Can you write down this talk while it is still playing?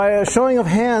By a showing of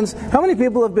hands, how many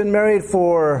people have been married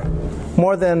for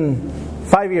more than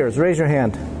 5 years? Raise your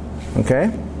hand.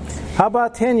 Okay. How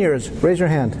about 10 years? Raise your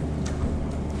hand.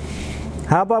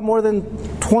 How about more than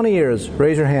 20 years?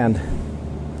 Raise your hand.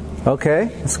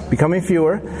 Okay, it's becoming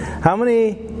fewer. How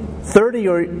many 30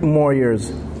 or more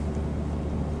years?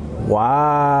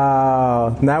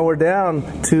 Wow. Now we're down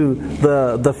to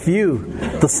the few,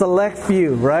 the select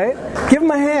few, right? Give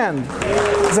them a hand.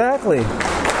 Exactly.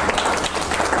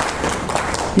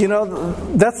 You know,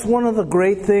 that's one of the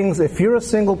great things. If you're a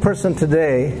single person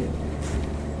today,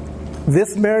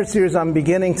 this marriage series I'm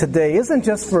beginning today isn't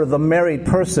just for the married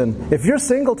person. If you're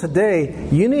single today,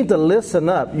 you need to listen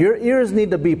up. Your ears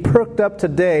need to be perked up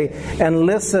today and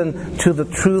listen to the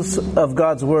truths of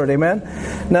God's Word. Amen?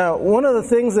 Now, one of the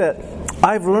things that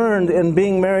I've learned in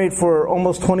being married for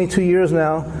almost 22 years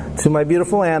now to my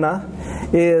beautiful Anna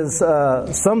is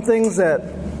some things that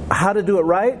how to do it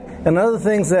right and other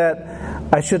things that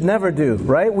I should never do,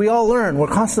 right? We all learn. We're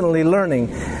constantly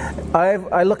learning.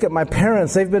 I look at my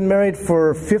parents. They've been married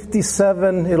for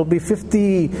 57, it'll be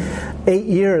 58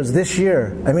 years this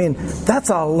year. I mean, that's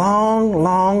a long,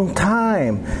 long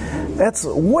time. That's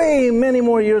way many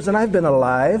more years than I've been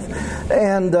alive.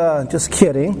 And just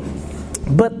kidding.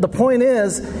 But the point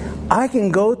is, I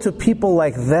can go to people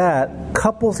like that,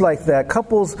 couples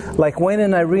like Wayne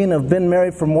and Irene have been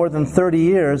married for more than 30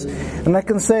 years, and I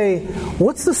can say,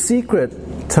 what's the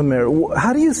secret to marriage?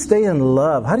 How do you stay in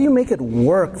love? How do you make it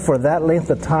work for that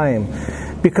length of time?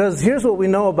 Because here's what we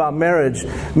know about marriage.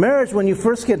 Marriage, when you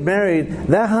first get married,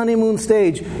 that honeymoon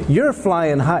stage, you're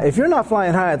flying high. If you're not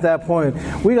flying high at that point,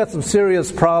 we got some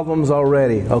serious problems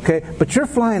already, okay? But you're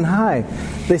flying high.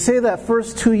 They say that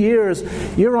first 2 years,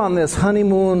 you're on this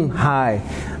honeymoon high.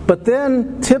 But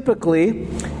then, typically,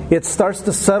 it starts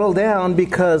to settle down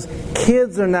because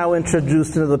kids are now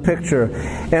introduced into the picture.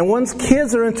 And once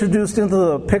kids are introduced into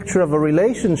the picture of a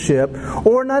relationship,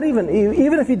 or not even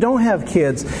if you don't have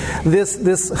kids,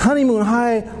 this honeymoon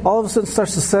high all of a sudden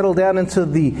starts to settle down into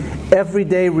the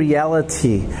everyday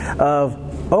reality of,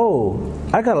 oh,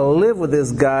 I got to live with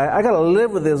this guy. I got to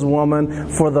live with this woman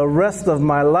for the rest of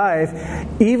my life,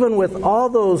 even with all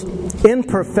those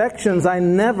imperfections I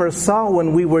never saw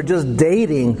when we were just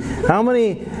dating. How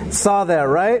many saw that,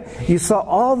 right? You saw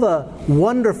all the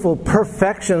wonderful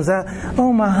perfections. That,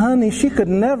 oh, my honey, she could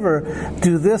never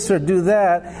do this or do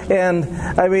that. And,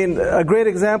 I mean, a great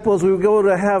example is we would go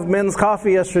to have men's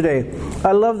coffee yesterday.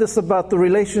 I love this about the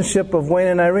relationship of Wayne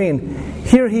and Irene.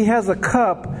 Here he has a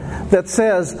cup that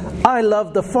says, I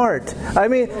love to fart. I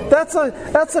mean, that's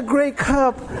a great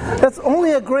cup. That's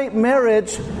only a great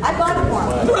marriage. I bought it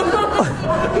for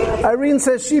him. Irene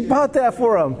says she bought that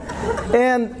for him.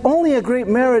 And only a great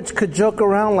marriage could joke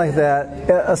around like that,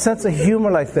 a sense of humor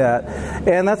like that.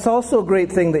 And that's also a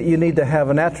great thing that you need to have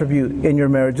an attribute in your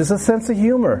marriage, is a sense of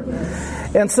humor.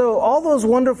 And so all those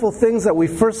wonderful things that we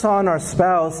first saw in our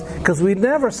spouse, because we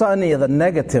never saw any of the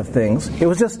negative things. It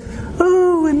was just,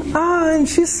 ooh, and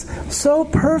she's so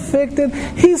perfect, and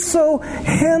he's so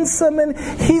handsome, and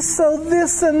he's so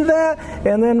this and that.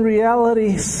 And then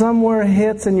reality somewhere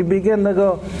hits, and you begin to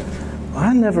go,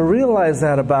 I never realized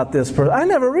that about this person. I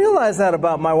never realized that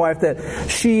about my wife, that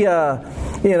she, well,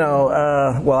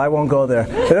 I won't go there.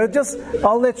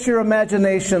 I'll let your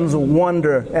imaginations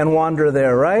wander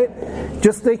there, right?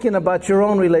 Just thinking about your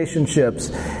own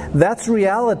relationships. That's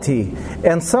reality.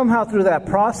 And somehow through that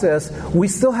process, we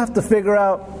still have to figure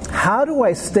out, how do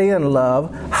I stay in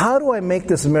love? How do I make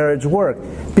this marriage work?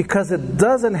 Because it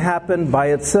doesn't happen by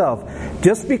itself.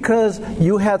 Just because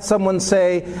you had someone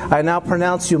say, I now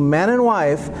pronounce you man and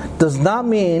wife, does not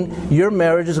mean your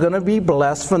marriage is going to be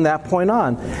blessed from that point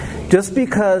on. Just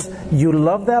because you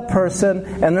love that person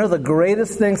and they're the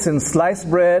greatest thing since sliced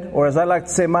bread, or as I like to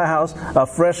say in my house, a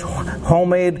fresh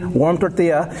homemade warm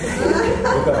tortilla,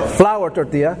 flour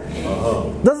tortilla,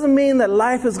 doesn't mean that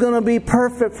life is going to be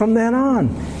perfect from then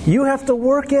on. You have to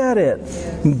work at it,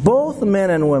 both men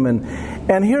and women.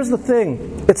 And here's the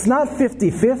thing, it's not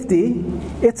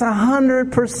 50-50, it's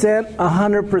 100%,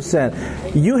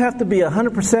 100%. You have to be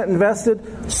 100%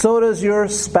 invested, so does your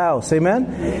spouse, amen?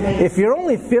 If you're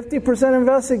only 50%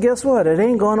 invested, guess what? It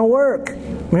ain't going to work.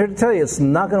 I'm here to tell you, it's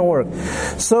not going to work.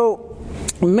 So,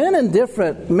 men and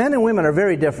women are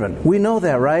very different. We know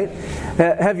that, right?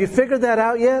 Have you figured that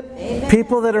out yet? Amen.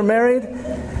 People that are married?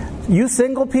 You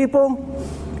single people?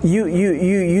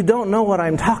 you don't know what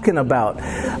I'm talking about,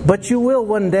 but you will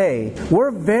one day.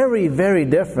 We're very, very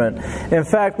different. In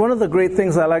fact, one of the great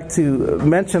things I like to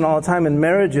mention all the time in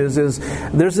marriages is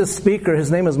there's this speaker,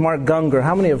 his name is Mark Gungor.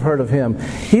 How many have heard of him?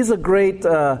 He's a great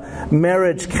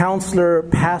marriage counselor,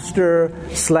 pastor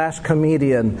 /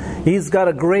 comedian. He's got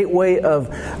a great way of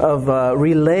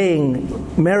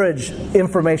relaying marriage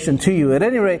information to you. At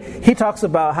any rate, he talks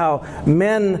about how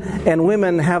men and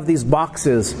women have these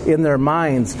boxes in their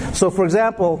minds. So, for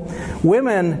example,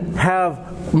 women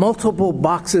have multiple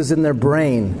boxes in their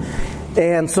brain.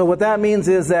 And so what that means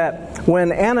is that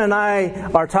when Anna and I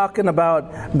are talking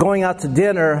about going out to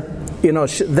dinner,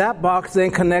 that box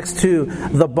then connects to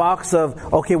the box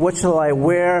of, okay, what shall I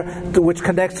wear? Which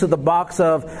connects to the box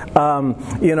of,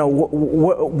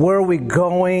 where are we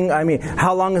going? I mean,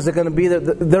 how long is it going to be there?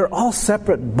 They're all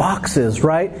separate boxes,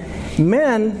 right?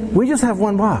 Men, we just have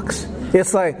one box.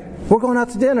 It's like, we're going out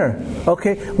to dinner.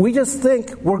 Okay? We just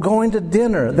think we're going to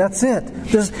dinner. That's it.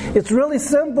 It's really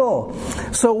simple.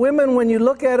 So women, when you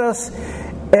look at us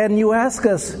and you ask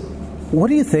us, what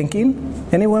are you thinking?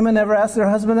 Any women ever ask their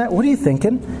husband that? What are you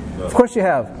thinking? Of course you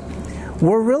have.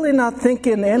 We're really not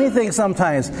thinking anything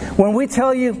sometimes. When we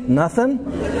tell you nothing,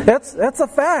 that's a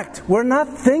fact. We're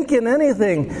not thinking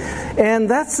anything. And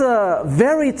that's a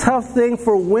very tough thing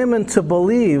for women to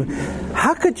believe.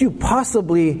 How could you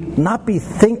possibly not be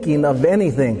thinking of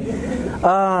anything?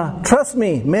 Trust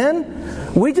me,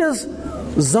 men, we just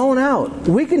zone out.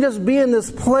 We can just be in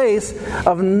this place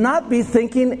of not be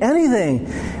thinking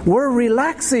anything. We're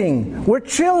relaxing. We're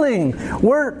chilling.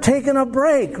 We're taking a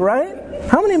break, right?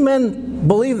 How many men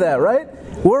believe that, right?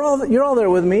 You're all there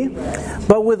with me.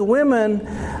 But with women,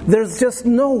 there's just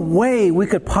no way we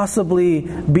could possibly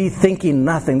be thinking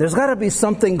nothing. There's got to be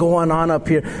something going on up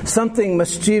here. Something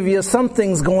mischievous.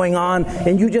 Something's going on,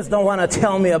 and you just don't want to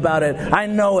tell me about it. I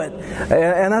know it.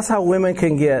 And that's how women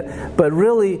can get. But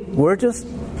really, we're just,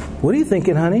 what are you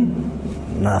thinking, honey?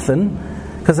 Nothing.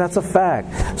 Because that's a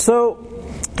fact. So,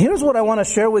 here's what I want to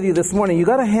share with you this morning. You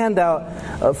got a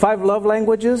handout, 5 love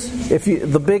languages,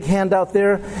 the big handout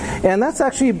there. And that's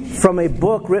actually from a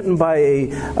book written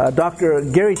by Dr.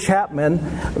 Gary Chapman,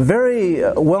 very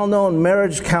well-known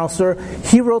marriage counselor.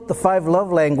 He wrote the 5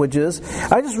 love languages.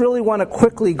 I just really want to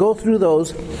quickly go through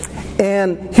those.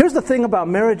 And here's the thing about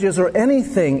marriages or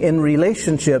anything in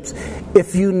relationships.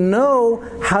 If you know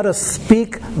how to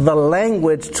speak the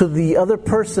language to the other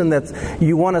person that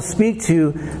you want to speak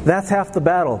to, that's half the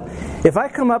battle. If I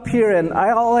come up here and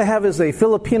all I have is a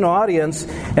Filipino audience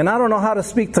and I don't know how to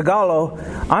speak Tagalog,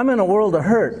 I'm in a world of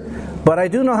hurt. But I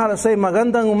do know how to say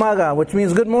magandang umaga, which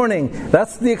means good morning.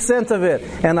 That's the extent of it.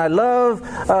 And I love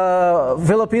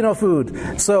Filipino food.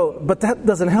 But that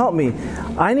doesn't help me.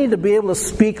 I need to be able to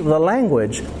speak the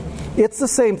language. It's the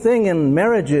same thing in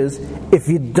marriages. If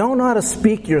you don't know how to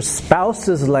speak your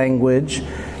spouse's language,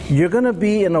 you're going to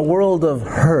be in a world of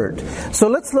hurt. So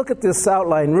let's look at this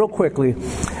outline real quickly.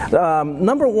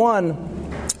 Number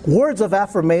 1, words of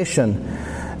affirmation.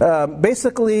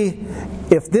 Basically,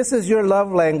 if this is your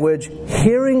love language,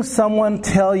 hearing someone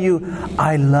tell you,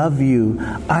 I love you,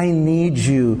 I need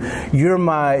you,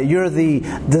 you're the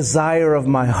desire of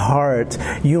my heart,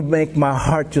 you make my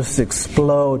heart just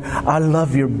explode, I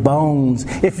love your bones.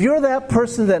 If you're that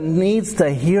person that needs to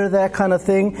hear that kind of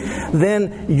thing,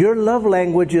 then your love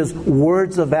language is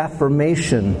words of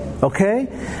affirmation, okay?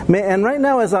 And right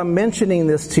now as I'm mentioning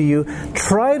this to you,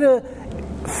 try to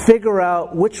figure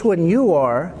out which one you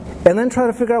are, and then try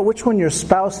to figure out which one your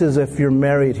spouse is if you're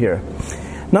married here.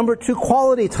 Number 2,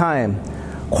 quality time.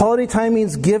 Quality time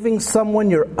means giving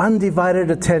someone your undivided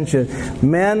attention.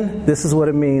 Men, this is what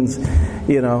it means.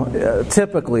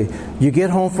 Typically, you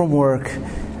get home from work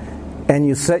and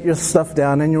you set your stuff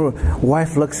down and your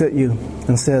wife looks at you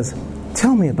and says,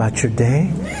 tell me about your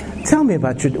day. Tell me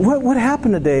about what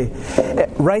happened today.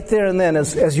 Right there and then,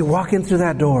 as you walk in through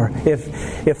that door,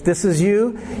 if this is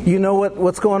you know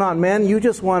what's going on, man. You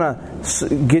just want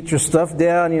to get your stuff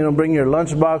down, bring your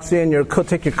lunchbox in,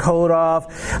 take your coat off,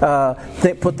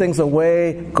 put things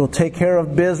away, go take care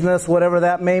of business, whatever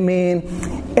that may mean.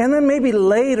 And then maybe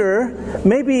later,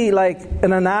 maybe like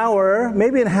in an hour,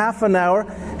 maybe in half an hour,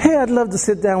 hey, I'd love to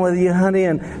sit down with you, honey,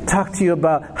 and talk to you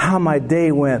about how my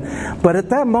day went. But at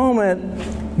that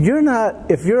moment,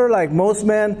 if you're like most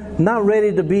men, not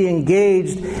ready to be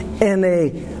engaged in a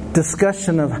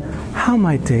discussion of how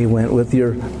my day went with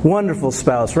your wonderful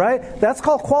spouse, right? That's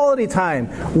called quality time.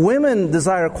 Women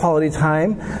desire quality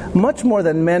time much more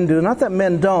than men do. Not that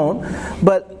men don't,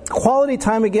 but quality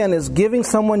time, again, is giving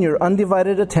someone your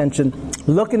undivided attention,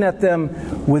 looking at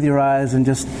them with your eyes and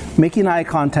just making eye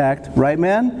contact, right,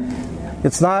 man?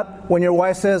 It's not when your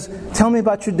wife says, tell me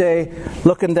about your day,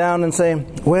 looking down and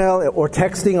saying, well, or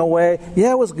texting away,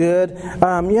 yeah, it was good,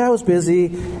 yeah, I was busy.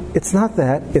 It's not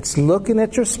that. It's looking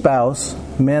at your spouse,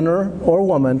 man or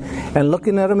woman, and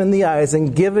looking at them in the eyes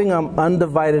and giving them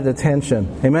undivided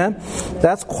attention. Amen?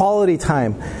 That's quality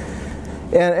time.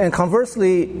 And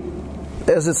conversely,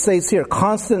 as it states here,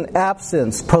 constant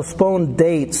absence, postponed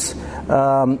dates,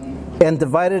 and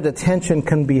divided attention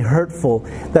can be hurtful.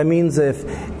 That means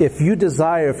if you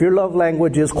desire, if your love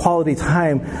language is quality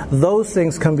time, those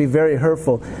things can be very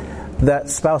hurtful. That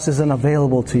spouse isn't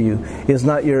available to you, is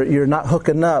not you're not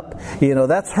hooking up.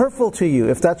 That's hurtful to you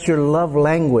if that's your love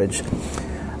language.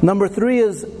 Number 3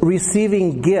 is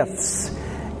receiving gifts.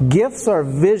 Gifts are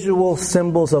visual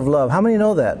symbols of love. How many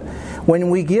know that? When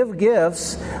we give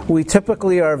gifts, we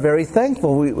typically are very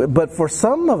thankful. But for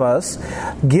some of us,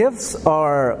 gifts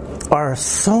are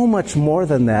so much more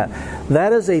than that.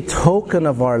 That is a token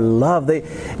of our love.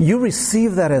 You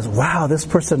receive that as, wow, this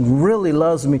person really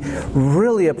loves me,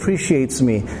 really appreciates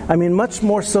me. I mean, much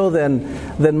more so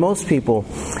than most people.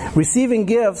 Receiving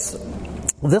gifts,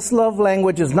 this love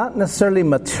language is not necessarily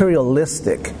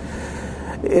materialistic.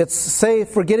 It's, say,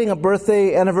 forgetting a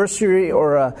birthday, anniversary,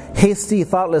 or a hasty,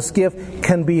 thoughtless gift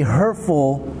can be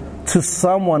hurtful to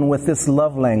someone with this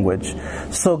love language.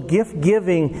 So gift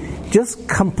giving just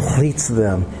completes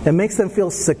them. It makes them feel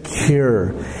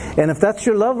secure. And if that's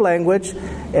your love language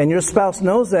and your spouse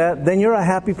knows that, then you're a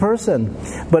happy person.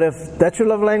 But if that's your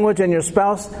love language and your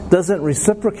spouse doesn't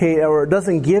reciprocate or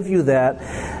doesn't give you that,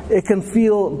 it can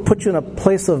put you in a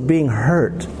place of being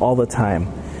hurt all the time.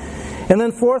 And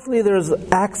then fourthly, there's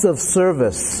acts of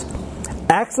service.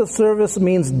 Acts of service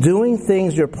means doing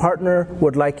things your partner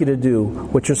would like you to do,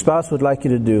 what your spouse would like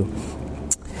you to do.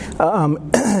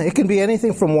 It can be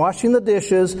anything from washing the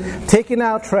dishes, taking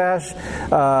out trash,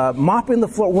 mopping the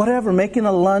floor, whatever, making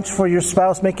a lunch for your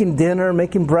spouse, making dinner,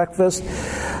 making breakfast.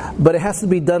 But it has to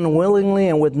be done willingly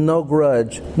and with no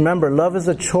grudge. Remember, love is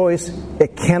a choice.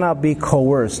 It cannot be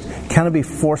coerced. It cannot be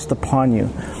forced upon you.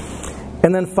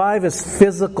 And then 5 is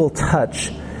physical touch.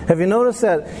 Have you noticed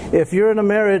that if you're in a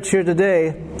marriage here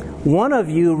today, one of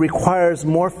you requires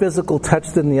more physical touch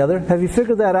than the other? Have you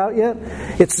figured that out yet?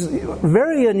 It's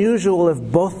very unusual if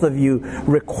both of you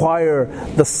require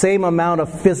the same amount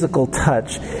of physical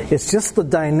touch. It's just the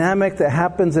dynamic that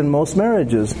happens in most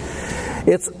marriages.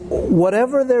 It's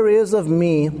whatever there is of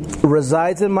me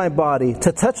resides in my body.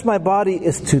 To touch my body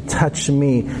is to touch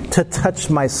me, to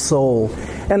touch my soul.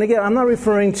 And again, I'm not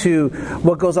referring to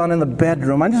what goes on in the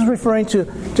bedroom. I'm just referring to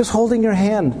just holding your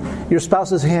hand, your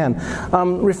spouse's hand.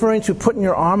 I'm referring to putting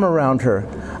your arm around her.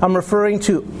 I'm referring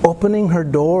to opening her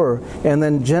door and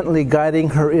then gently guiding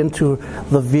her into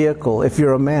the vehicle if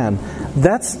you're a man.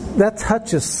 That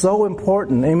touch is so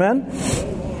important. Amen?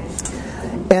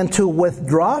 And to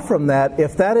withdraw from that,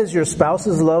 if that is your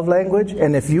spouse's love language,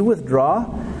 and if you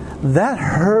withdraw, that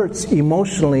hurts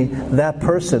emotionally that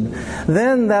person.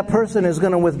 Then that person is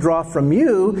going to withdraw from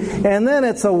you, and then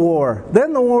it's a war.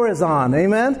 Then the war is on.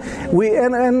 Amen?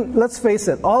 And let's face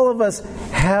it, all of us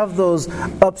have those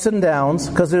ups and downs,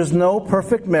 because there's no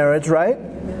perfect marriage, right?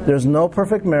 There's no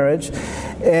perfect marriage.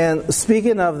 And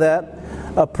speaking of that,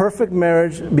 a perfect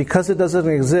marriage, because it doesn't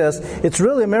exist, it's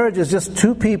really, a marriage is just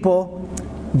two people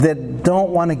that don't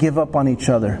want to give up on each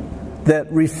other,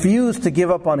 that refuse to give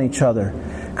up on each other.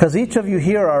 Because each of you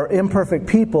here are imperfect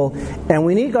people, and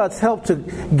we need God's help to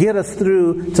get us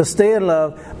through, to stay in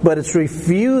love, but it's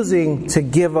refusing to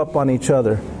give up on each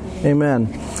other.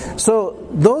 Amen. So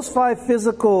those 5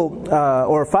 physical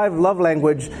or 5 love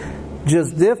language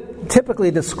just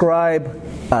typically describe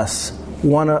us,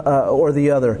 one or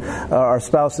the other, our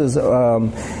spouses.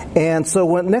 And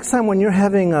so next time when you're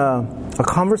having a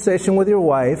conversation with your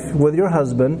wife, with your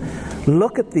husband,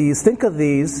 look at these, think of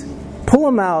these, pull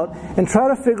them out, and try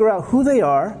to figure out who they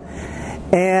are.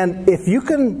 And if you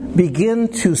can begin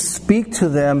to speak to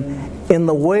them in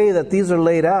the way that these are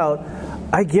laid out,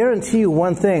 I guarantee you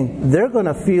one thing, they're going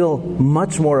to feel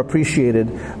much more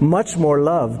appreciated, much more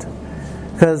loved.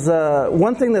 Because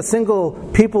one thing that single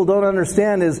people don't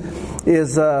understand is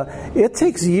it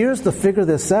takes years to figure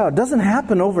this out. It doesn't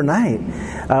happen overnight.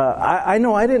 I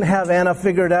know I didn't have Anna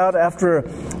figured out after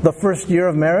the first year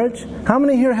of marriage. How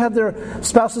many here had their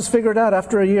spouses figured out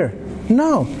after a year?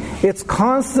 No. It's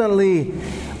constantly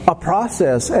a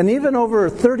process. And even over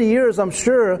 30 years, I'm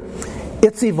sure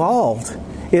it's evolved.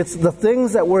 It's the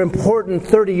things that were important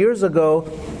 30 years ago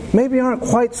maybe aren't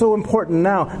quite so important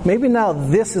now. Maybe now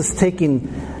this is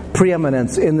taking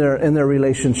preeminence in their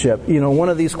relationship. One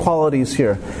of these qualities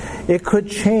here. It could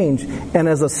change. And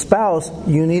as a spouse,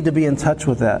 you need to be in touch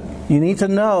with that. You need to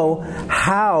know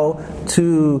how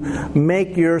to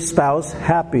make your spouse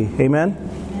happy. Amen?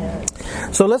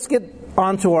 So let's get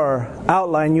on to our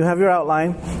outline. You have your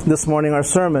outline this morning, our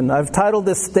sermon. I've titled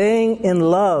this, Staying in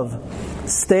Love.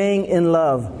 Staying in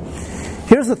Love.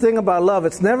 Here's the thing about love.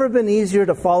 It's never been easier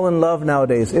to fall in love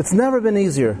nowadays. It's never been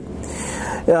easier.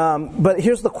 But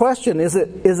here's the question. Is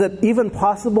it even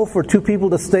possible for two people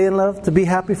to stay in love, to be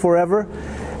happy forever?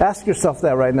 Ask yourself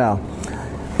that right now.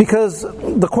 Because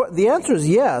the answer is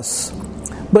yes.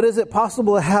 But is it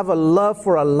possible to have a love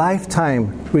for a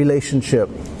lifetime relationship?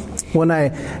 When I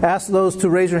ask those to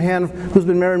raise your hand who's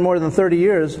been married more than 30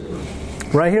 years,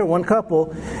 right here, one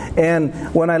couple, and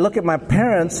when I look at my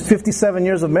parents, 57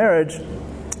 years of marriage,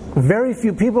 very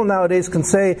few people nowadays can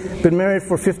say been married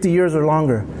for 50 years or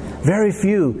longer. Very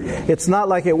few. It's not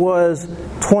like it was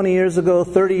 20 years ago,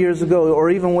 30 years ago, or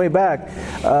even way back.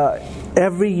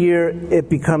 Every year it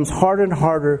becomes harder and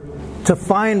harder to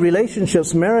find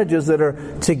relationships, marriages that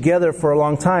are together for a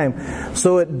long time.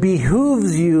 So it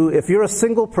behooves you, if you're a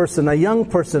single person, a young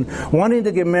person, wanting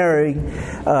to get married,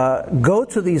 go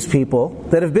to these people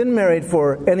that have been married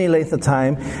for any length of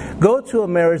time, go to a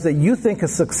marriage that you think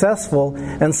is successful,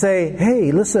 and say,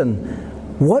 hey, listen,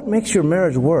 what makes your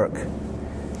marriage work?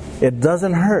 It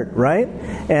doesn't hurt, right?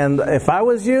 And if I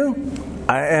was you,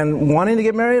 and wanting to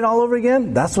get married all over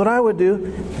again, that's what I would do.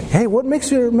 Hey, what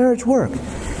makes your marriage work?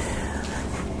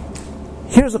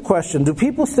 Here's a question. Do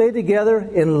people stay together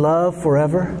in love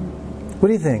forever? What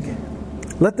do you think?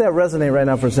 Let that resonate right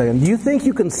now for a second. Do you think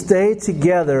you can stay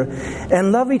together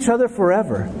and love each other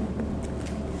forever?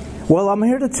 Well, I'm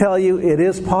here to tell you it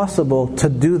is possible to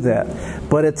do that.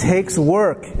 But it takes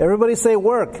work. Everybody say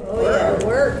work. Oh, yeah,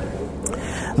 work.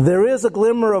 There is a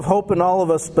glimmer of hope in all of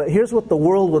us, but here's what the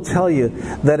world will tell you,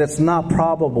 that it's not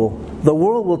probable. The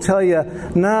world will tell you,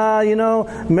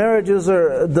 marriages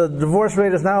the divorce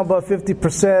rate is now about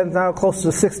 50%, now close to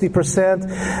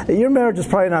 60%. Your marriage is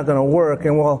probably not going to work.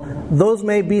 And while those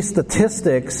may be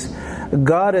statistics,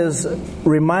 God is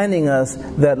reminding us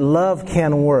that love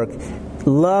can work.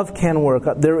 Love can work.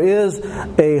 There is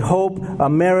a hope, a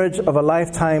marriage of a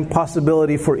lifetime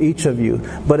possibility for each of you.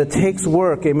 But it takes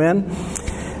work. Amen?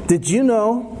 Did you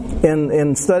know,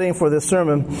 in studying for this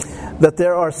sermon, that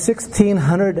there are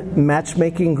 1,600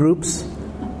 matchmaking groups?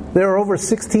 There are over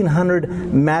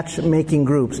 1,600 matchmaking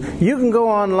groups. You can go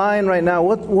online right now.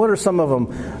 What are some of them?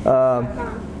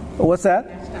 What's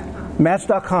that?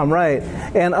 Match.com, right.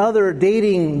 And other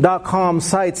dating.com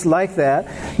sites like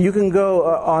that. You can go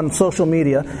on social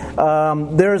media.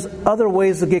 There's other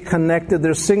ways to get connected.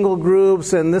 There's single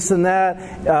groups and this and that.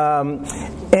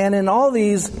 And in all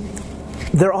these,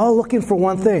 they're all looking for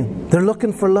one thing. They're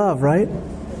looking for love, right?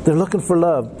 They're looking for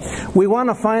love. We want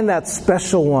to find that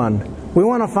special one. We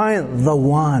want to find the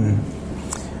one.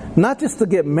 Not just to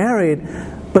get married,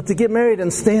 but to get married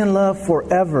and stay in love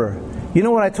forever. You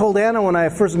know what I told Anna when I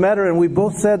first met her, and we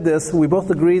both said this, we both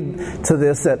agreed to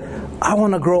this, that I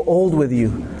want to grow old with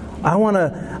you. I want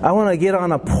to get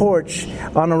on a porch,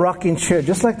 on a rocking chair,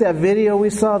 just like that video we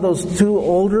saw, those the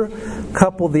older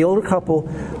couple,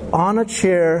 on a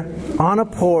chair, on a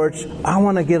porch. I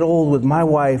want to get old with my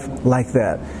wife like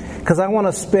that, because I want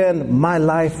to spend my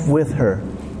life with her.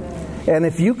 And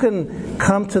if you can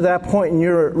come to that point in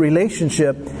your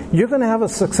relationship, you're going to have a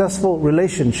successful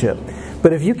relationship.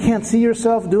 But if you can't see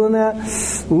yourself doing that,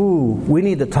 we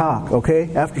need to talk,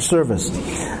 okay, after service.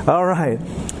 All right.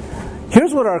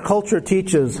 Here's what our culture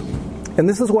teaches, and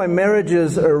this is why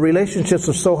marriages or relationships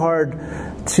are so hard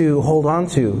to hold on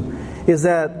to, is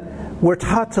that we're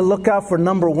taught to look out for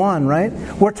number one, right?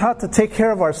 We're taught to take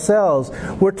care of ourselves.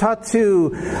 We're taught to,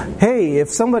 hey, if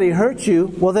somebody hurts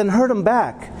you, well then hurt them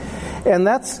back. And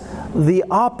that's the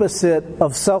opposite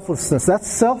of selflessness. That's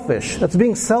selfish. That's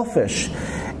being selfish.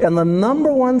 And the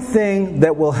number one thing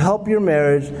that will help your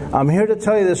marriage, I'm here to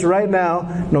tell you this right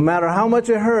now, no matter how much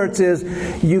it hurts, is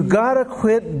you gotta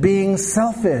quit being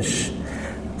selfish.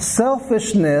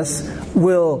 Selfishness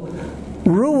will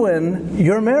ruin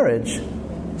your marriage.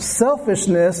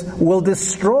 Selfishness will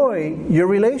destroy your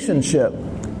relationship.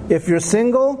 If you're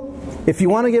single, if you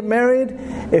want to get married,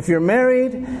 if you're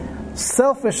married,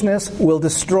 selfishness will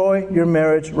destroy your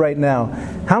marriage right now.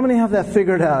 How many have that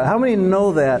figured out? How many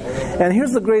know that? And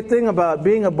here's the great thing about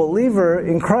being a believer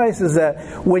in Christ is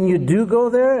that when you do go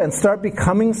there and start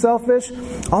becoming selfish,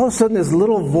 all of a sudden this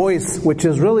little voice, which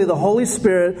is really the Holy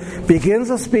Spirit, begins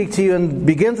to speak to you and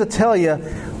begins to tell you,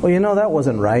 well, that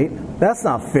wasn't right. That's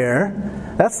not fair.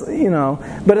 That's,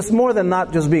 but it's more than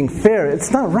not just being fair.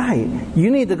 It's not right.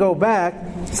 You need to go back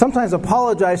sometimes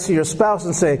apologize to your spouse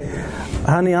and say,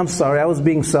 honey, I'm sorry, I was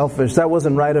being selfish. That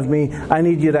wasn't right of me. I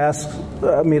need you to ask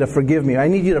me to forgive me. I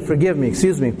need you to forgive me,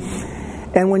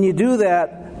 And when you do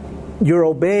that, you're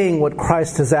obeying what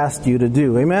Christ has asked you to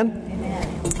do. Amen?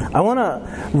 I want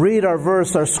to read our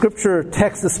verse, our scripture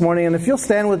text this morning, and if you'll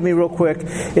stand with me real quick,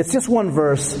 it's just one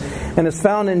verse, and it's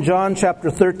found in John chapter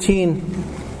 13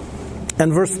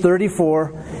 and verse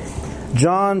 34.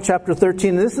 John chapter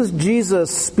 13, this is Jesus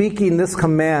speaking this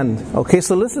command. Okay,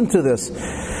 so listen to this.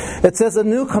 It says, a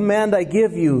new command I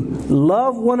give you,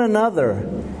 love one another.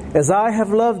 As I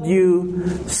have loved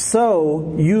you,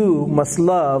 so you must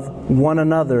love one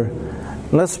another.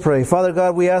 Let's pray. Father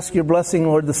God, we ask your blessing,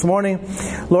 Lord, this morning.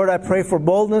 Lord, I pray for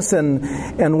boldness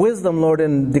and wisdom, Lord,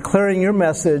 in declaring your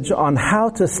message on how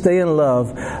to stay in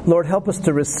love. Lord, help us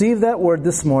to receive that word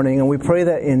this morning, and we pray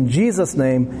that in Jesus'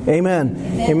 name. Amen.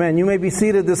 Amen. You may be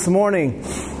seated this morning.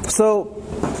 So,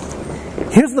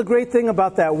 here's the great thing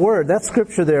about that word, that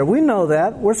scripture there. We know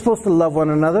that. We're supposed to love one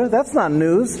another. That's not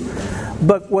news.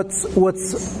 But what's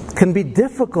can be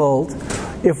difficult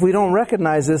if we don't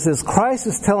recognize this is Christ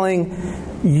is telling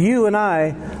you and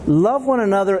I, love one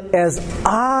another as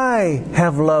I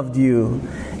have loved you.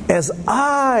 As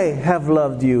I have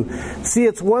loved you. See,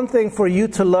 it's one thing for you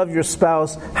to love your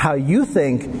spouse how you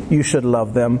think you should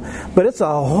love them, but it's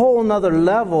a whole nother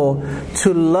level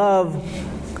to love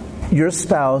your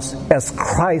spouse as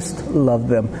Christ loved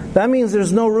them. That means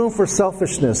there's no room for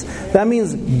selfishness. That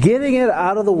means getting it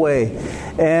out of the way.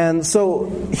 And so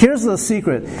here's the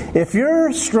secret. If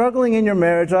you're struggling in your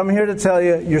marriage, I'm here to tell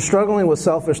you, you're struggling with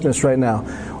selfishness right now.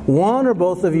 One or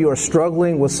both of you are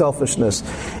struggling with selfishness,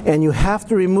 and you have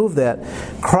to remove that.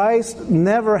 Christ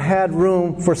never had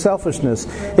room for selfishness.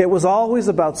 It was always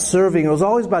about serving. It was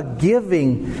always about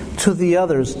giving to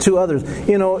others.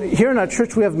 You know, here in our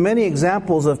church we have many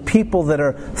examples of people that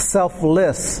are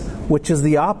selfless, which is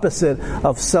the opposite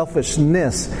of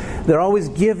selfishness. They're always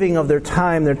giving of their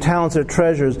time, their talents, their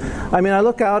treasures. I mean, I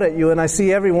look out at you and I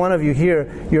see every one of you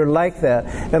here, you're like that.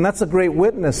 And that's a great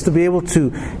witness to be able to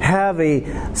have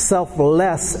a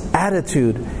selfless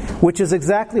attitude, which is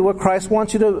exactly what Christ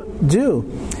wants you to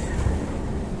do.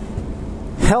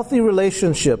 Healthy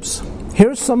relationships.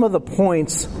 Here's some of the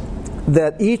points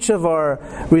that each of our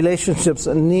relationships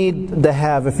need to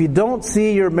have. If you don't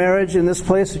see your marriage in this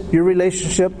place, your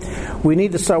relationship, we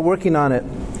need to start working on it.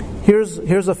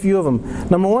 Here's a few of them.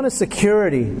 Number one is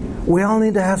security. We all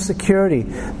need to have security.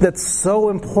 That's so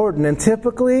important. And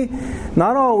typically,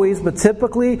 not always, but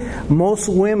typically, most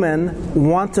women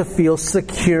want to feel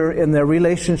secure in their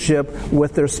relationship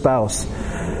with their spouse.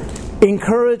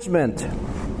 Encouragement,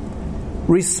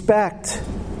 respect,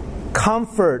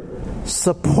 comfort,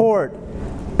 support,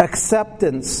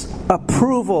 acceptance,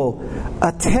 approval,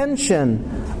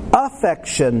 attention,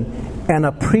 affection, and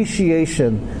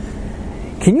appreciation.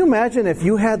 Can you imagine if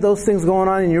you had those things going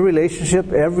on in your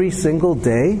relationship every single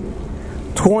day?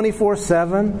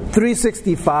 24/7,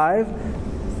 365?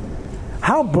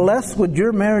 How blessed would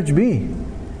your marriage be?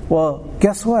 Well,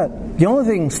 guess what? The only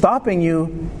thing stopping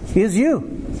you is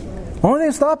you. The only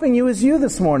thing stopping you is you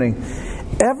this morning.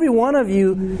 Every one of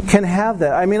you can have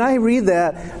that. I mean, I read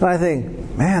that and I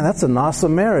think, man, that's an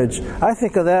awesome marriage. I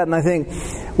think of that and I think,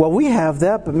 well, we have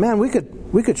that, but man, we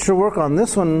could sure work on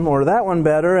this one or that one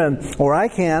better, or I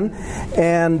can.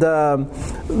 And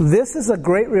this is a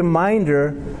great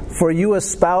reminder for you as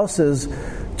spouses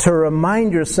to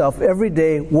remind yourself every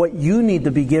day what you need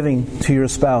to be giving to your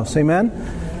spouse. Amen?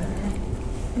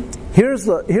 Here's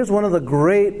one of the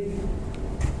great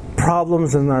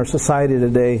problems in our society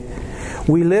today.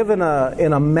 We live in a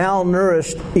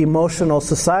malnourished emotional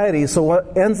society. So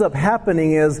what ends up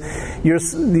happening is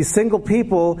these single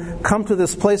people come to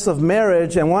this place of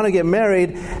marriage and want to get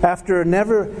married after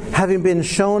never having been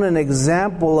shown an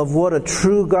example of what a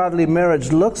true godly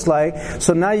marriage looks like.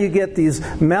 So now you get these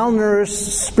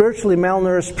spiritually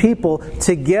malnourished people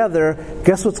together.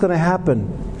 Guess what's going to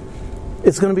happen?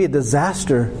 It's going to be a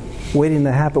disaster waiting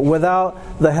to happen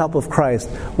without the help of Christ.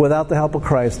 Without the help of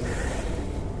Christ.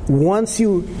 Once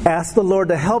you ask the Lord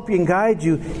to help you and guide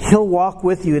you, He'll walk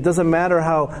with you. It doesn't matter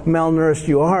how malnourished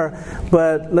you are.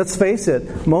 But let's face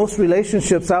it, most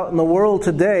relationships out in the world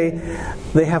today,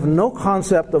 they have no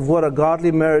concept of what a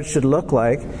godly marriage should look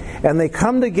like. And they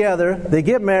come together, they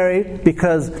get married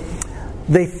because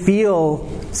they feel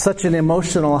such an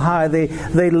emotional high.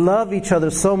 They love each other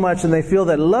so much, and they feel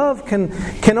that love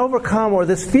can overcome, or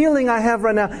this feeling I have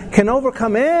right now can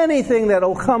overcome anything that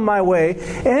will come my way,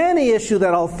 any issue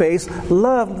that I'll face.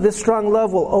 Love, this strong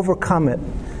love will overcome it.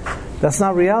 That's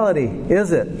not reality,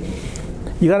 is it?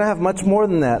 You got to have much more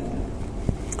than that.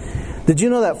 Did you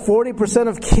know that 40%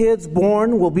 of kids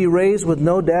born will be raised with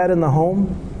no dad in the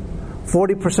home?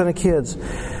 40% of kids.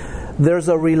 There's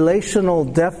a relational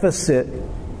deficit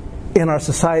in our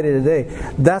society today.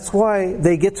 That's why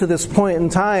they get to this point in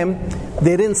time,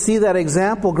 they didn't see that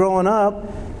example growing up.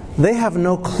 They have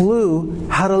no clue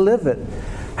how to live it,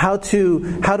 how to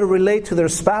relate to their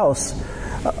spouse.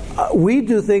 We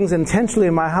do things intentionally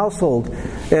in my household,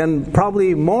 and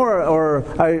probably more, or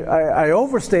I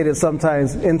overstate it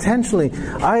sometimes, intentionally.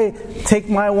 I take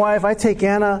my wife, I take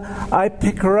Anna, I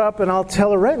pick her up, and I'll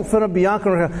tell her right in front of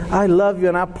Bianca, I love you,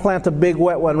 and I plant a big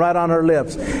wet one right on her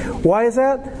lips. Why is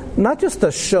that? Not just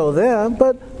to show them,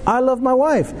 but I love my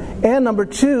wife. And number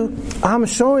two, I'm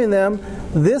showing them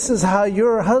this is how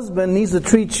your husband needs to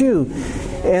treat you.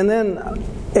 And then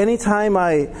anytime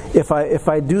if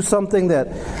I do something that,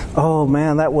 oh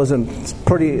man, that wasn't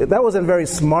very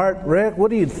smart, Rick,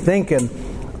 what are you thinking?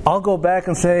 I'll go back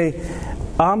and say,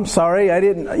 I'm sorry,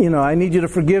 I need you to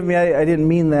forgive me, I didn't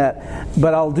mean that.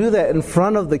 But I'll do that in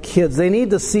front of the kids. They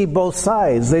need to see both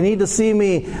sides. They need to see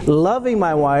me loving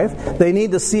my wife. They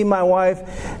need to see my wife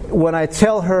when I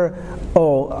tell her,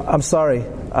 oh, I'm sorry,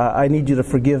 I need you to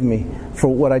forgive me for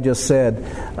what I just said.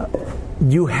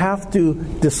 You have to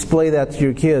display that to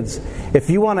your kids.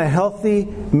 If you want a healthy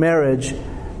marriage,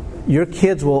 your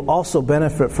kids will also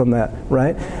benefit from that,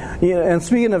 right? And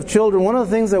speaking of children, one of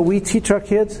the things that we teach our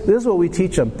kids, this is what we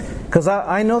teach them. Because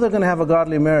I know they're going to have a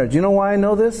godly marriage. You know why I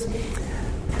know this?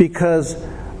 Because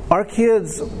our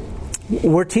kids,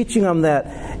 we're teaching them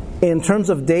that in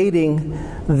terms of dating,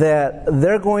 that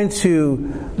they're going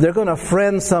to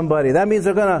friend somebody. That means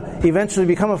they're going to eventually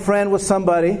become a friend with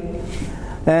somebody.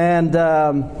 And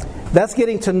that's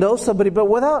getting to know somebody, but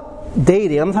without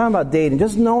dating. I'm talking about dating,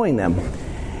 just knowing them.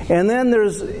 And then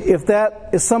if that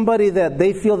is somebody that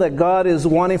they feel that God is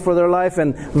wanting for their life,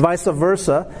 and vice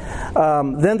versa,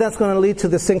 then that's going to lead to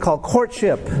this thing called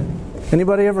courtship.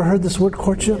 Anybody ever heard this word,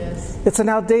 courtship? Yes. It's an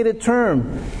outdated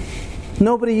term.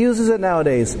 Nobody uses it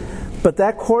nowadays. But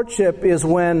that courtship is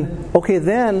when, okay,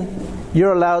 then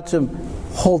you're allowed to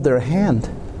hold their hand,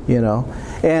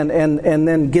 and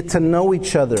then get to know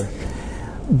each other.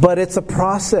 But it's a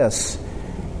process.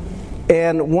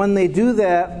 And when they do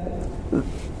that,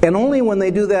 and only when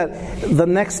they do that, the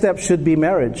next step should be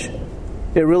marriage.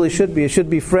 It really should be. It should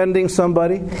be friending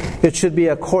somebody. It should be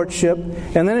a courtship.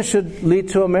 And then it should lead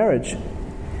to a marriage.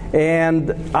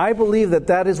 And I believe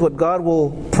that is what God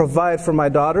will provide for my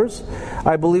daughters.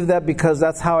 I believe that because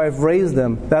that's how I've raised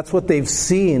them. That's what they've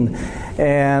seen.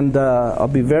 And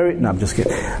I'm just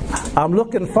kidding. I'm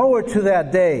looking forward to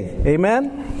that day.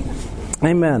 Amen?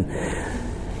 Amen.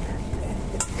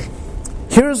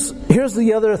 Here's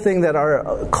the other thing that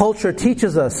our culture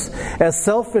teaches us as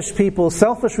selfish people,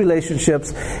 selfish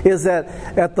relationships, is that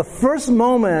at the first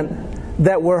moment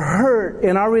that we're hurt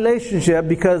in our relationship,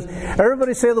 because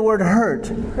everybody say the word hurt.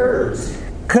 Hurts.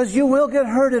 Because you will get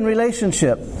hurt in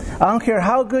relationship. I don't care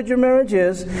how good your marriage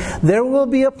is, there will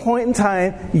be a point in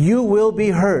time you will be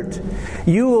hurt.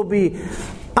 You will be,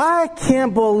 I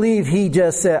can't believe he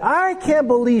just said, I can't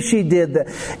believe she did that.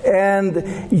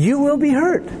 And you will be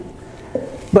hurt.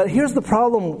 But here's the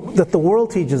problem that the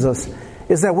world teaches us,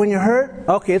 is that when you're hurt,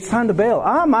 okay, it's time to bail.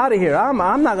 I'm out of here. I'm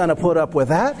not going to put up with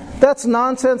that. That's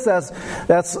nonsense.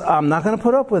 I'm not going to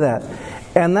put up with that.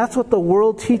 And that's what the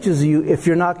world teaches you if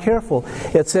you're not careful.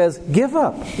 It says, give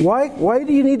up. Why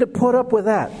do you need to put up with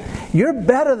that? You're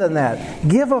better than that.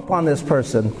 Give up on this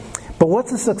person. But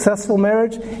what's a successful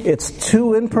marriage? It's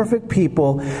two imperfect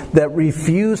people that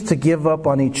refuse to give up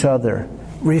on each other.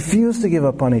 Refuse to give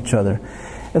up on each other.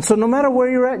 And so no matter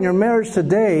where you're at in your marriage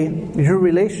today, your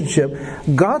relationship,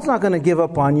 God's not going to give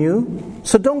up on you.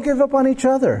 So don't give up on each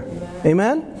other.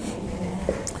 Amen?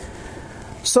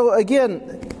 So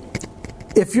again,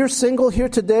 if you're single here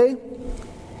today,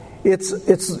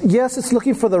 it's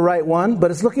looking for the right one,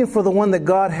 but it's looking for the one that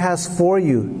God has for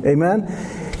you. Amen?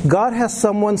 God has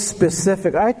someone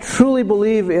specific. I truly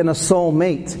believe in a soul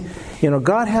mate.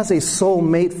 God has a soul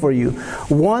mate for you.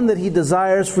 One that He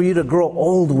desires for you to grow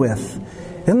old with.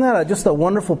 Isn't that just a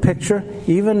wonderful picture?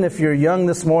 Even if you're young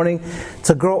this morning,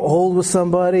 to grow old with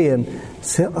somebody and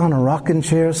sit on a rocking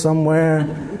chair somewhere,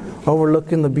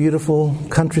 overlooking the beautiful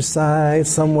countryside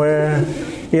somewhere.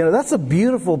 That's a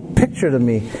beautiful picture to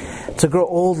me, to grow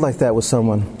old like that with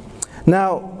someone.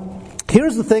 Now,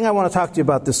 here's the thing I want to talk to you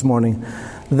about this morning.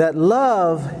 That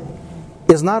love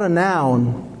is not a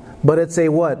noun, but it's a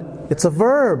what? It's a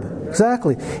verb.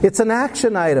 Exactly. It's an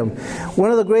action item. One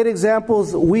of the great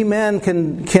examples we men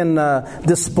can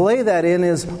display that in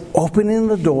is opening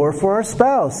the door for our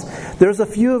spouse. There's a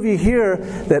few of you here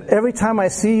that every time I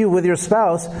see you with your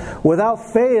spouse,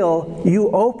 without fail, you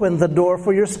open the door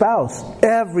for your spouse.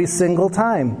 Every single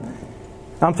time.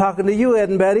 I'm talking to you, Ed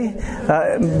and Betty.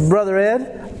 Brother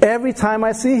Ed. Every time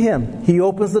I see him, he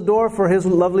opens the door for his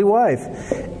lovely wife.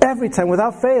 Every time,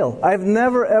 without fail. I've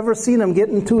never ever seen him get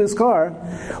into his car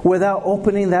without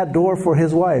opening that door for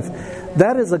his wife.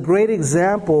 That is a great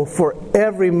example for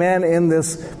every man in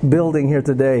this building here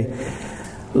today.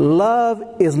 Love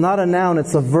is not a noun,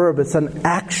 it's a verb, it's an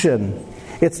action.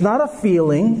 It's not a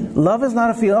feeling. Love is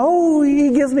not a feeling. Oh,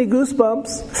 he gives me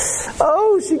goosebumps.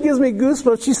 Oh, she gives me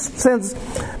goosebumps. She sends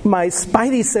my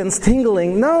spidey sense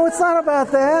tingling. No, it's not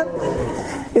about that.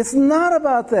 It's not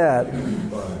about that.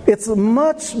 It's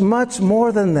much, much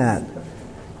more than that.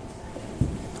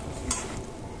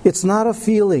 It's not a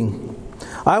feeling.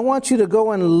 I want you to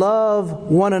go and love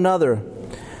one another.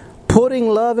 Putting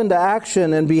love into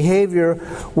action and behavior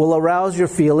will arouse your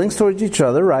feelings towards each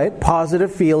other, right?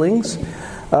 Positive feelings.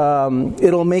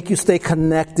 It'll make you stay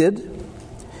connected.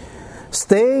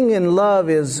 Staying in love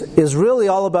is really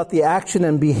all about the action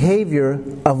and behavior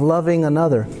of loving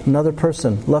another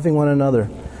person, loving one another.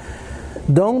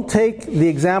 Don't take the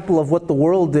example of what the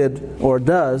world did or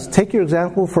does. Take your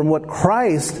example from what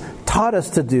Christ taught us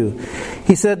to do.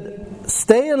 He said,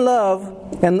 stay in love.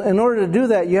 And in order to do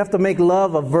that, you have to make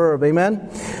love a verb. Amen?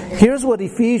 Here's what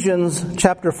Ephesians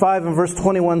chapter 5 and verse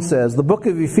 21 says. The book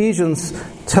of Ephesians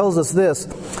tells us this.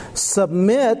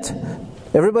 Submit,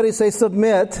 everybody say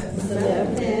submit,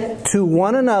 to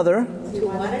one another,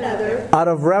 out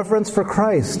of reverence for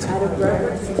Christ.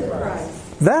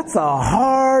 That's a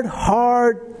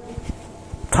hard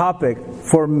topic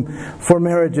for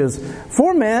marriages,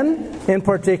 for men in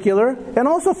particular, and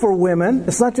also for women.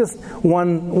 It's not just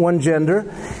one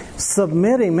gender.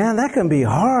 Submitting, man, that can be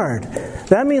hard.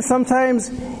 That means sometimes,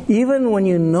 even when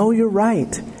you know you're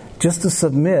right, just to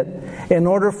submit in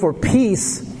order for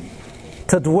peace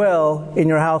to dwell in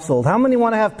your household. How many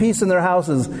want to have peace in their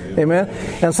houses? Amen.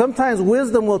 And sometimes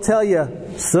wisdom will tell you,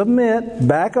 submit,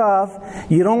 back off.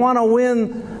 You don't want to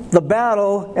win the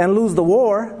battle and lose the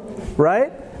war,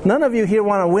 right? None of you here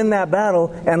want to win that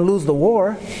battle and lose the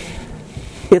war.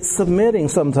 It's submitting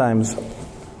sometimes.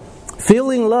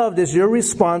 Feeling loved is your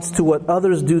response to what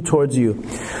others do towards you.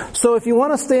 So if you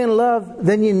want to stay in love,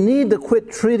 then you need to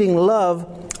quit treating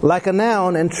love like a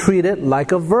noun and treat it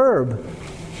like a verb.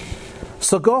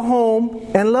 So go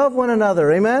home and love one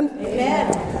another. Amen?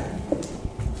 Amen.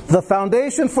 The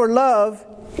foundation for love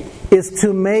is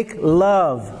to make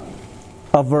love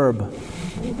a verb.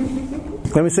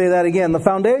 Let me say that again. The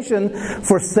foundation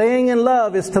for staying in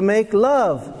love is to make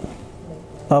love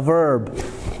a verb.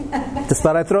 Just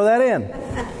thought I'd throw that in.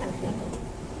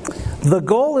 The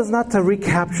goal is not to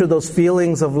recapture those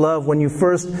feelings of love when you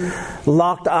first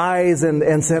locked eyes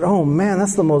and said, oh man,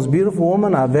 that's the most beautiful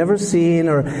woman I've ever seen,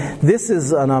 or this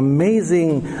is an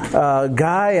amazing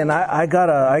guy and I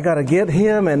gotta get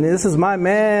him and this is my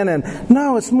man. And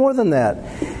no, it's more than that.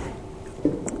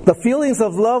 The feelings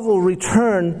of love will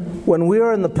return when we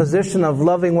are in the position of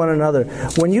loving one another.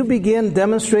 When you begin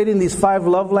demonstrating these 5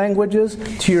 love languages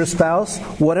to your spouse,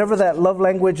 whatever that love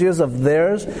language is of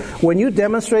theirs, when you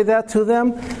demonstrate that to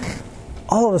them,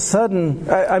 all of a sudden,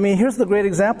 I mean, here's the great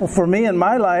example for me in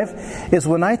my life, is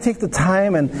when I take the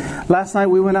time, and last night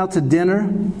we went out to dinner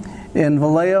in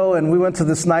Vallejo, and we went to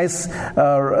this nice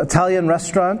Italian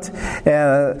restaurant,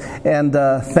 and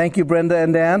thank you, Brenda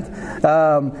and Dan.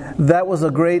 That was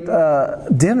a great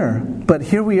dinner. But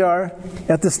here we are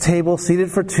at this table,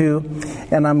 seated for 2,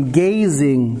 and I'm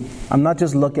gazing. I'm not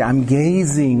just looking. I'm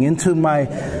gazing into my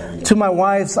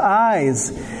wife's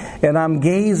eyes. And I'm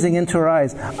gazing into her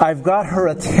eyes. I've got her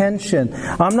attention.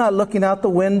 I'm not looking out the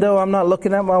window. I'm not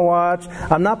looking at my watch.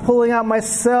 I'm not pulling out my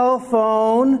cell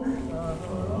phone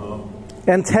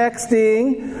and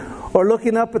texting or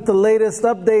looking up at the latest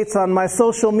updates on my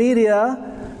social media.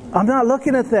 I'm not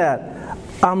looking at that.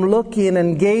 I'm looking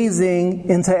and gazing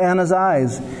into Anna's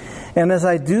eyes. And as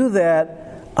I do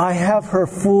that, I have her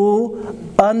full,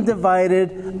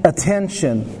 undivided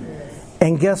attention.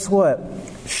 And guess what?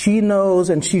 She knows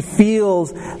and she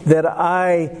feels that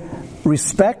I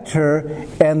respect her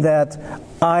and that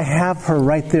I have her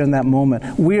right there in that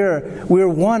moment. We're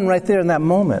one right there in that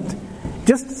moment.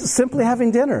 Just simply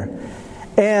having dinner.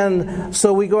 And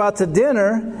so we go out to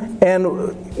dinner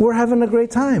and we're having a great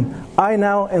time. I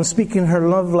now am speaking her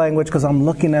love language because I'm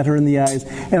looking at her in the eyes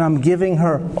and I'm giving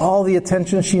her all the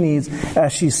attention she needs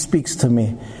as she speaks to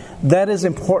me. that is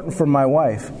important for my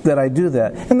wife, that I do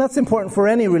that. And that's important for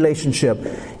any relationship.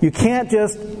 You can't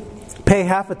just pay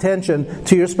half attention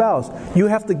to your spouse. You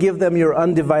have to give them your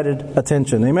undivided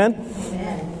attention. Amen?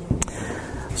 Amen.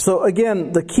 So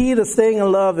again, the key to staying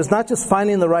in love is not just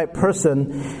finding the right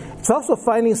person, it's also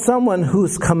finding someone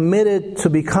who's committed to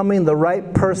becoming the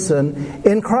right person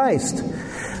in Christ.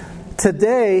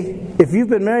 Today, if you've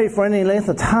been married for any length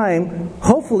of time,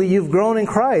 hopefully you've grown in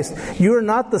Christ. You're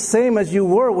not the same as you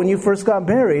were when you first got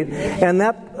married, and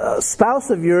that spouse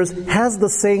of yours has the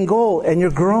same goal, and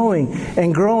you're growing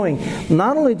and growing.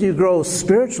 Not only do you grow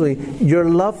spiritually, your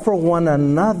love for one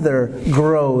another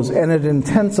grows and it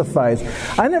intensifies.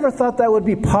 I never thought that would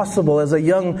be possible as a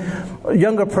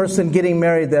younger person getting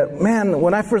married, that, man,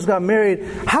 when I first got married,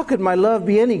 how could my love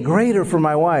be any greater for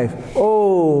my wife?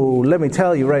 Oh, let me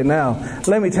tell you right now.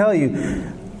 Let me tell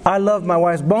you, I love my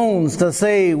wife's bones. To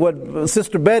say what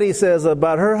Sister Betty says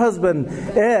about her husband,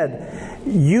 Ed,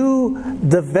 you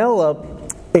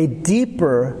develop a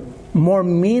deeper, more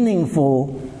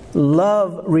meaningful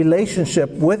love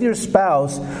relationship with your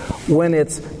spouse when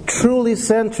it's truly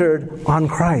centered on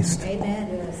Christ.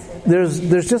 Amen.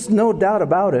 There's just no doubt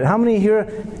about it. How many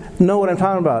here know what I'm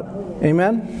talking about?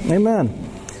 Amen? Amen.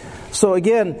 So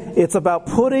again, it's about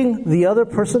putting the other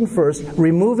person first,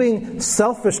 removing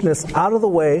selfishness out of the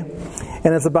way,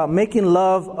 and it's about making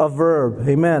love a verb.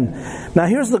 Amen. Now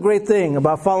here's the great thing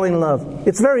about falling in love.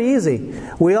 It's very easy.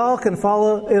 We all can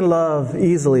fall in love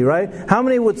easily, right? How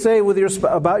many would say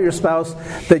about your spouse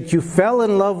that you fell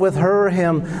in love with her or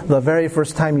him the very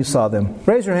first time you saw them?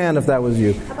 Raise your hand if that was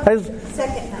you.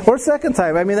 Second time. Or second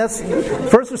time. I mean, that's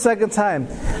first or second time.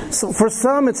 So for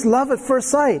some, it's love at first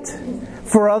sight.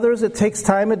 For others, it takes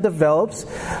time, it develops.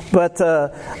 But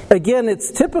again,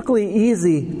 it's typically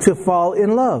easy to fall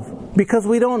in love because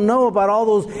we don't know about all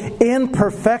those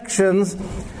imperfections,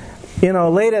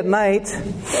 late at night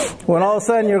when all of a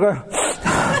sudden you're going,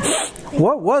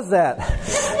 what was that?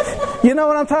 You know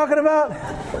what I'm talking about?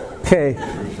 Okay.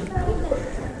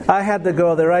 I had to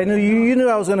go there. I knew you knew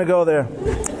I was going to go there.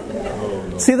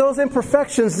 See, those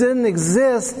imperfections didn't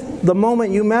exist the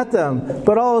moment you met them.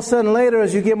 But all of a sudden later,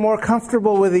 as you get more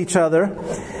comfortable with each other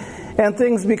and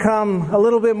things become a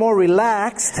little bit more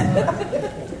relaxed,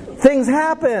 things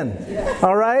happen.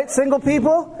 All right? Single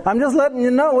people, I'm just letting you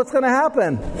know what's going to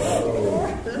happen.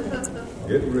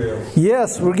 Get real.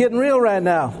 Yes, we're getting real right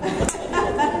now.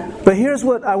 But here's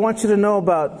what I want you to know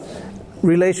about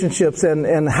relationships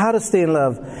and how to stay in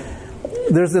love.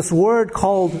 There's this word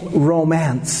called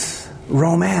romance.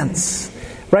 Romance.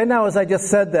 Right now, as I just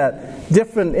said that,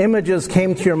 different images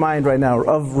came to your mind right now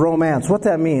of romance. What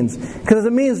that means. Because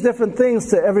it means different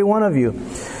things to every one of you.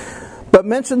 But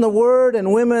mention the word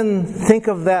and women think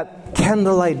of that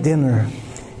candlelight dinner.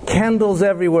 Candles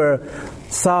everywhere.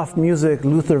 Soft music,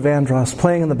 Luther Vandross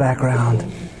playing in the background.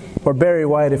 Or Barry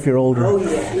White if you're older. Oh,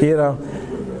 yeah.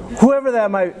 Whoever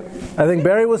that might... I think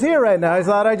Barry was here right now. I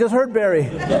thought I just heard Barry.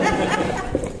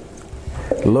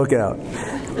 Look out.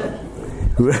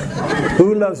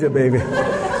 Who loves you, baby?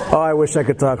 Oh, I wish I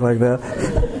could talk like that.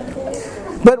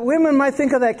 But women might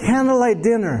think of that candlelight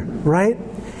dinner, right?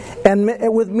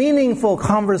 And with meaningful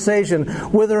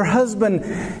conversation, with her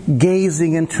husband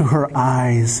gazing into her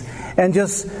eyes and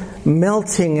just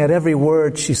melting at every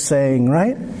word she's saying,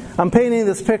 right? I'm painting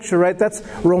this picture, right? That's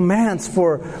romance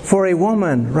for a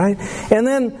woman, right? And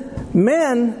then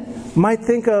men might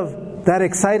think of that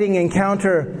exciting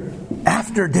encounter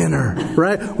after dinner,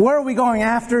 right? Where are we going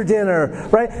after dinner,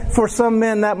 right? For some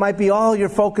men, that might be all you're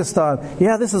focused on.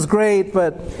 Yeah, this is great,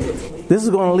 but this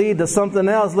is going to lead to something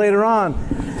else later on.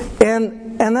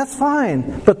 And that's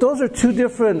fine. But those are two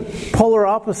different polar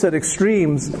opposite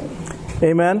extremes.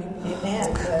 Amen?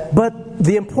 Amen. But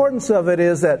the importance of it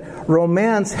is that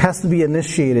romance has to be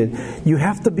initiated. You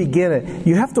have to begin it.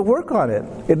 You have to work on it.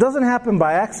 It doesn't happen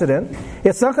by accident.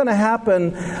 It's not going to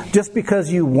happen just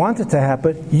because you want it to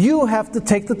happen. You have to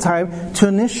take the time to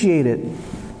initiate it.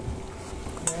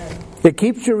 It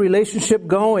keeps your relationship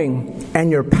going and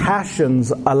your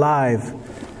passions alive.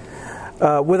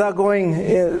 Without going,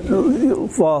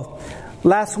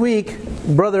 last week,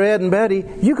 Brother Ed and Betty,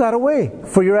 you got away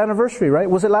for your anniversary, right?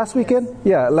 Was it last weekend?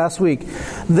 Yeah, last week.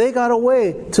 They got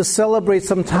away to celebrate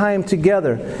some time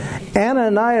together. Anna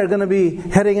and I are going to be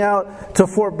heading out to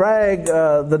Fort Bragg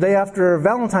the day after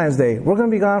Valentine's Day. We're going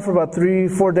to be gone for about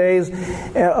 3-4 days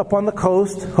up on the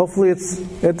coast. Hopefully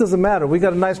it doesn't matter. We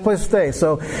got a nice place to stay.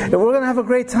 So we're going to have a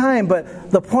great time.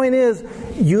 But the point is,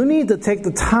 you need to take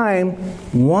the time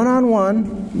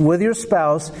one-on-one with your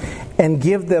spouse and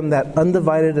give them that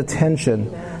undivided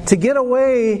attention. to get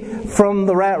away from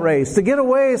the rat race, to get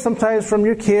away sometimes from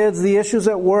your kids, the issues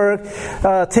at work,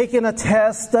 taking a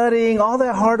test, studying, all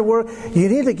that hard work. You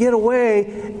need to get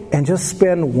away and just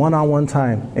spend one-on-one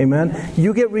time. Amen?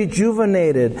 You get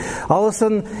rejuvenated. All of a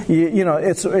sudden,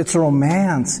 it's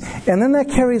romance. And then that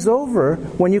carries over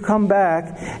when you come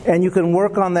back, and you can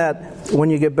work on that when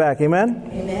you get back. Amen?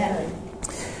 Amen.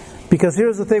 Because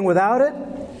here's the thing,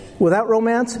 without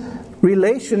romance,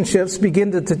 relationships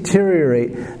begin to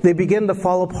deteriorate. They begin to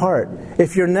fall apart.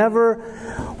 If you're never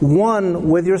one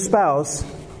with your spouse,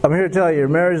 I'm here to tell you, your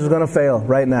marriage is going to fail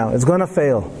right now. It's going to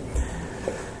fail.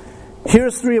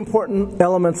 Here's 3 important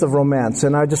elements of romance,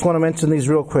 and I just want to mention these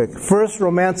real quick. First,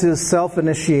 romance is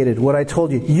self-initiated, what I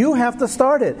told you. You have to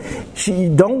start it.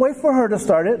 Don't wait for her to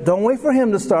start it. Don't wait for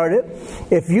him to start it.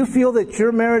 If you feel that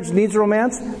your marriage needs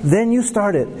romance, then you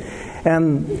start it.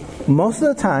 And most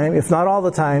of the time, if not all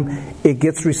the time, it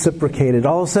gets reciprocated.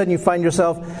 All of a sudden you find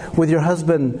yourself with your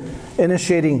husband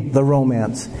initiating the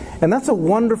romance. And that's a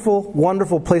wonderful,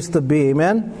 wonderful place to be.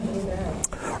 Amen?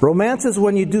 Romance is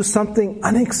when you do something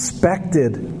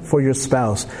unexpected for your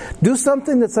spouse. Do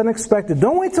something that's unexpected.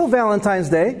 Don't wait till Valentine's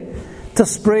Day to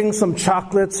spring some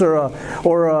chocolates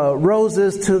or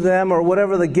roses to them or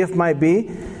whatever the gift might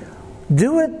be.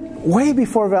 Do it way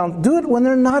before Valentine's. Do it when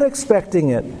they're not expecting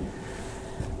it.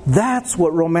 That's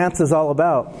what romance is all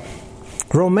about.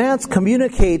 Romance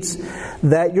communicates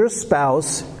that your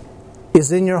spouse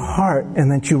is in your heart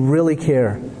and that you really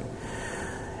care.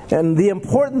 And the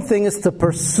important thing is to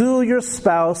pursue your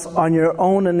spouse on your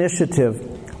own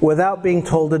initiative without being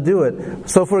told to do it.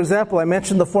 So, for example, I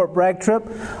mentioned the Fort Bragg trip.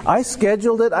 I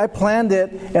scheduled it, I planned it,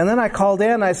 and then I called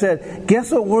in and I said,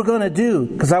 guess what we're going to do?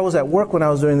 Because I was at work when I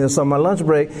was doing this on my lunch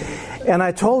break. And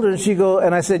I told her,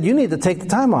 and I said, you need to take the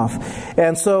time off.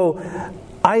 And so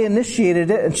I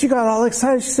initiated it, and she got all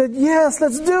excited. She said, yes,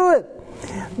 let's do it.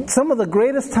 Some of the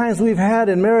greatest times we've had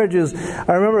in marriages,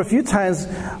 I remember a few times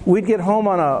we'd get home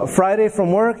on a Friday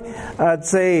from work. I'd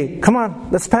say, come on,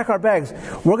 let's pack our bags.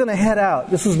 We're going to head out.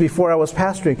 This was before I was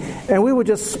pastoring. And we would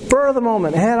just spur of the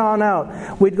moment, head on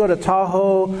out. We'd go to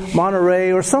Tahoe,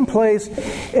 Monterey, or someplace.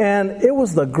 And it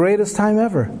was the greatest time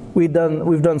ever. We've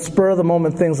done spur of the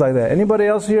moment things like that. Anybody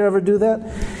else here ever do that?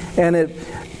 And it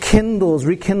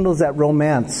rekindles that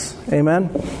romance.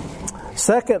 Amen?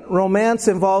 Second, romance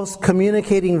involves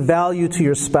communicating value to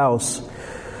your spouse.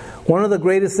 One of the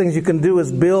greatest things you can do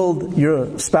is build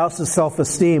your spouse's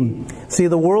self-esteem. See,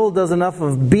 the world does enough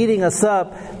of beating us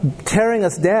up, tearing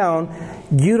us down.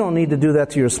 You don't need to do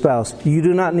that to your spouse. You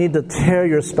do not need to tear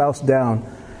your spouse down.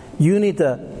 You need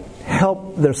to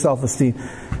help their self-esteem.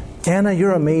 Anna,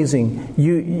 you're amazing.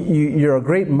 You're a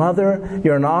great mother.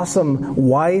 You're an awesome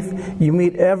wife. You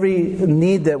meet every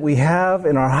need that we have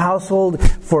in our household.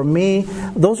 For me,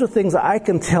 those are things I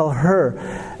can tell her.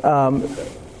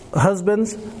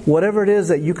 Husbands, whatever it is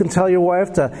that you can tell your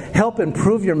wife to help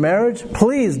improve your marriage,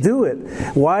 please do it.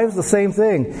 Wives, the same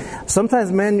thing.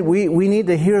 Sometimes men, we need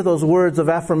to hear those words of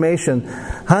affirmation.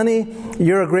 Honey,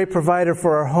 you're a great provider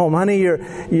for our home. Honey,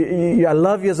 I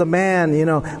love you as a man,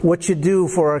 what you do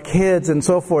for our kids and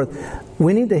so forth.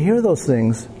 We need to hear those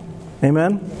things.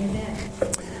 Amen? Amen.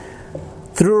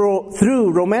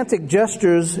 Through romantic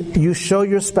gestures, you show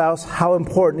your spouse how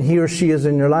important he or she is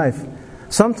in your life.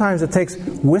 Sometimes it takes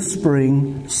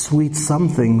whispering sweet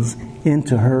somethings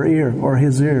into her ear or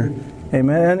his ear.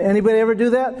 Amen. Anybody ever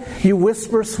do that? You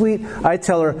whisper sweet. I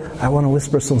tell her, I want to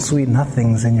whisper some sweet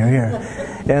nothings in your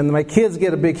ear. And my kids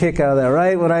get a big kick out of that,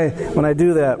 right? When I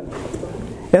do that.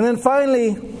 And then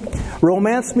finally,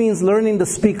 romance means learning to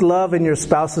speak love in your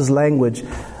spouse's language.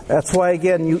 That's why,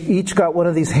 again, you each got one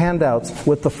of these handouts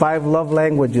with the 5 love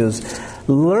languages.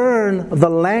 Learn the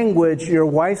language your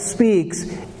wife speaks,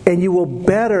 and you will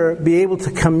better be able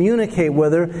to communicate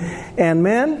with her. And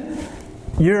men,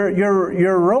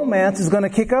 your romance is going to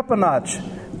kick up a notch.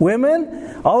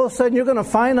 Women, all of a sudden you're going to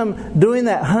find them doing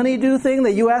that honeydew thing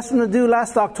that you asked them to do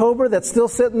last October that's still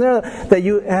sitting there that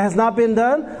has not been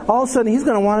done. All of a sudden he's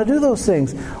going to want to do those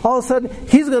things. All of a sudden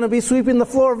he's going to be sweeping the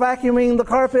floor, vacuuming the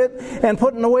carpet, and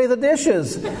putting away the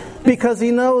dishes because he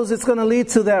knows it's going to lead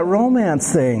to that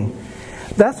romance thing.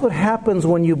 That's what happens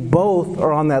when you both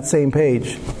are on that same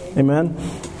page. Amen?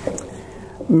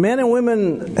 Men and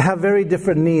women have very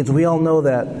different needs. We all know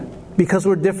that. Because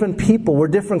we're different people. We're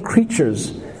different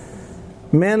creatures.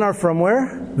 Men are from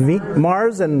where?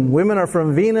 Mars, and women are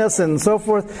from Venus and so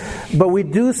forth. But we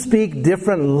do speak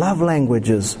different love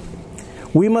languages.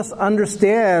 We must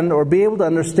understand or be able to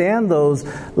understand those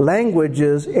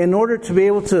languages in order to be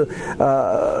able to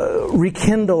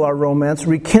rekindle our romance,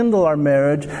 rekindle our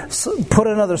marriage, put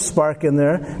another spark in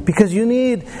there, because you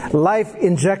need life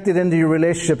injected into your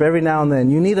relationship every now and then.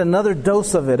 You need another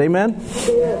dose of it. Amen?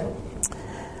 Yeah.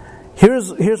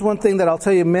 Here's one thing that I'll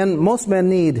tell you most men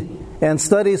need, and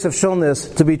studies have shown this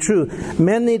to be true.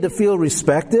 Men need to feel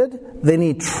respected, they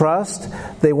need trust,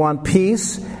 they want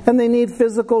peace, and they need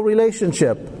physical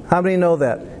relationship. How many know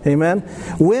that? Amen?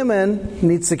 Women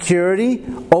need security,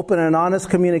 open and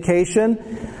honest communication,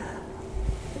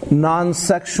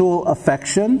 non-sexual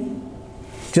affection,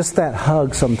 just that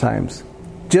hug sometimes,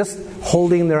 just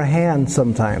holding their hand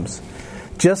sometimes,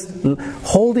 just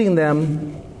holding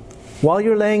them while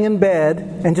you're laying in bed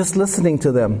and just listening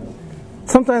to them.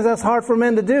 Sometimes that's hard for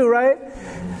men to do, right?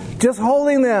 Just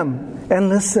holding them and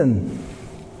listen.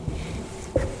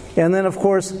 And then, of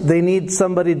course, they need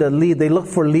somebody to lead. They look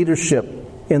for leadership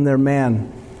in their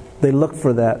man. They look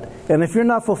for that. And if you're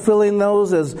not fulfilling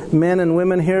those as men and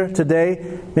women here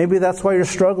today, maybe that's why you're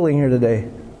struggling here today.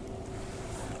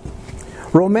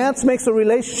 Romance makes a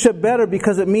relationship better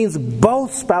because it means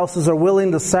both spouses are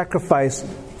willing to sacrifice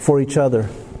for each other.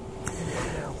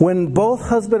 When both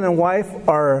husband and wife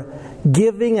are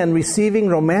giving and receiving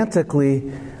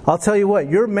romantically, I'll tell you what,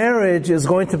 your marriage is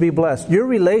going to be blessed. Your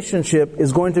relationship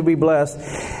is going to be blessed.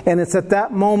 And it's at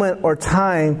that moment or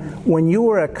time when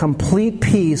you are at complete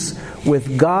peace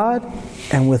with God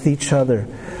and with each other.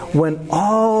 When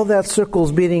all that circle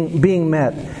is being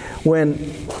met.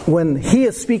 When he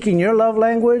is speaking your love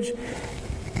language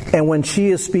and when she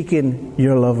is speaking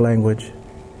your love language.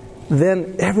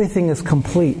 Then everything is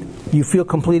complete. You feel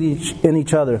complete in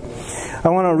each other. I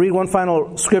want to read one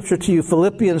final scripture to you.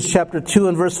 Philippians chapter 2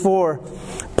 and verse 4.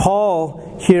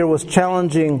 Paul here was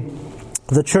challenging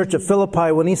the church at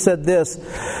Philippi when he said this: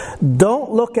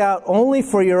 don't look out only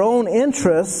for your own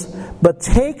interests, but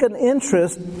take an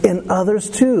interest in others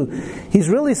too. He's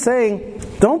really saying,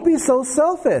 don't be so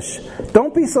selfish.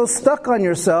 Don't be so stuck on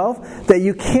yourself that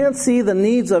you can't see the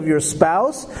needs of your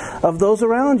spouse, of those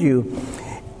around you.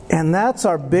 And that's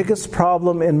our biggest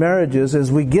problem in marriages, is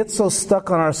we get so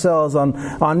stuck on ourselves,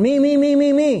 on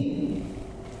me.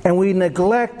 And we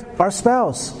neglect our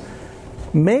spouse.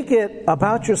 Make it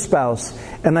about your spouse.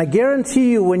 And I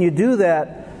guarantee you when you do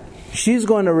that, she's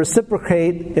going to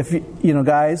reciprocate,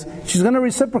 guys, she's going to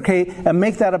reciprocate and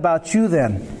make that about you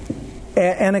then.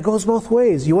 And it goes both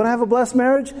ways. You want to have a blessed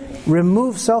marriage?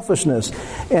 Remove selfishness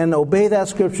and obey that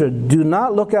scripture. Do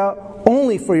not look out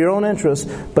only for your own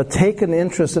interests, but take an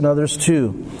interest in others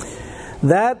too.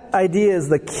 That idea is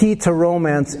the key to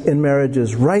romance in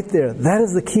marriages. Right there. That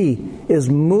is the key, is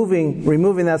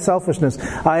removing that selfishness.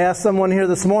 I asked someone here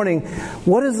this morning,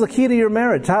 what is the key to your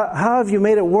marriage? How have you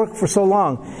made it work for so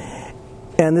long?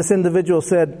 And this individual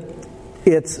said,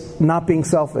 it's not being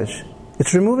selfish.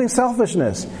 It's removing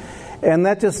selfishness. And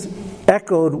that just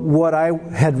echoed what I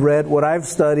had read, what I've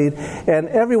studied. And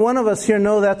every one of us here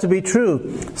know that to be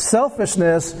true.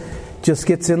 Selfishness just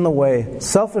gets in the way.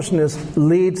 Selfishness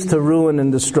leads to ruin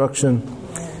and destruction.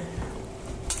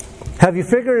 Have you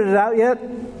figured it out yet?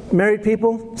 Married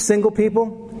people, single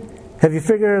people? Have you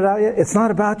figured it out yet? It's not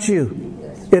about you.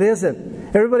 It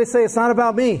isn't. Everybody say, it's not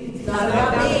about me. It's not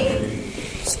about me.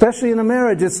 Especially in a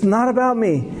marriage, it's not about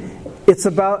me. It's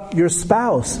about your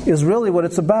spouse, is really what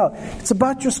it's about. It's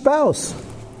about your spouse.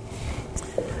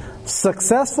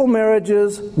 Successful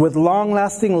marriages with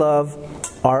long-lasting love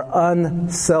are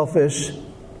unselfish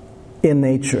in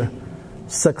nature.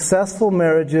 Successful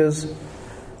marriages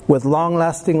with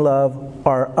long-lasting love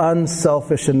are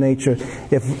unselfish in nature.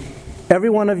 If every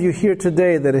one of you here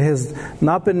today that has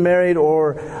not been married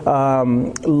or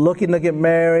looking to get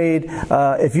married,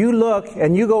 if you look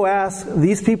and you go ask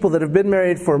these people that have been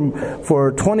married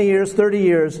for 20 years, 30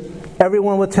 years,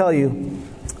 everyone will tell you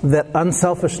that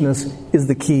unselfishness is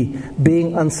the key.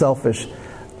 Being unselfish.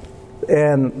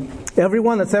 And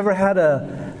everyone that's ever had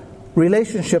a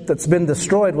relationship that's been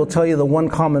destroyed will tell you the one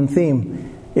common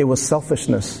theme. It was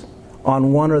selfishness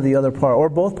on one or the other part, or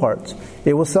both parts.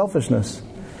 It was selfishness.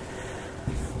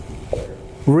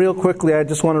 Real quickly, I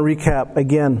just want to recap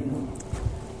again.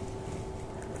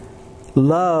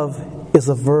 Love is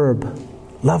a verb.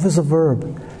 Love is a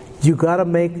verb. You got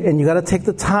to take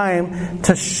the time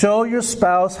to show your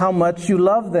spouse how much you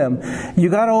love them. You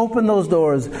got to open those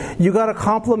doors. You got to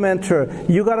compliment her.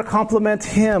 You got to compliment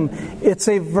him. It's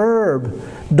a verb.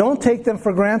 Don't take them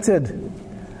for granted.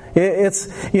 It's,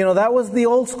 that was the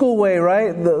old school way,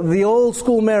 right? The old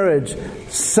school marriage.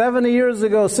 70 years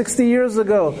ago, 60 years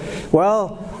ago.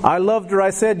 Well, I loved her. I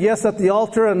said yes at the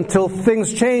altar until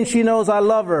things changed. She knows I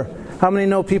love her. How many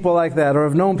know people like that or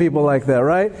have known people like that,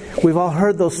 right? We've all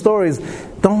heard those stories.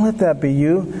 Don't let that be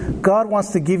you. God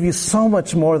wants to give you so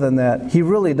much more than that. He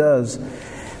really does.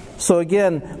 So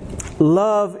again,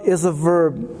 love is a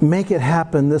verb. Make it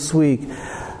happen this week.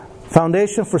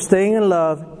 Foundation for staying in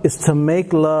love is to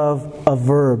make love a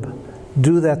verb.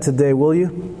 Do that today, will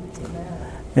you?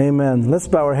 Amen. Let's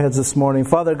bow our heads this morning.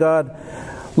 Father God,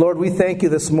 Lord, we thank you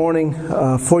this morning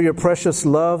for your precious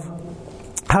love.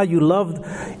 How you loved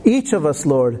each of us,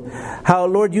 Lord. How,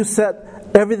 Lord, you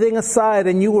set everything aside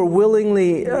and you were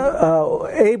willingly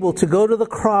able to go to the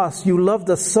cross. You loved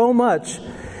us so much.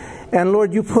 And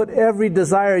Lord, you put every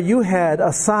desire you had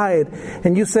aside.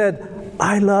 And you said,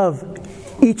 I love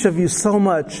each of you so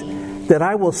much that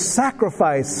I will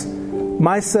sacrifice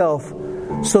myself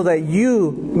so that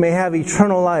you may have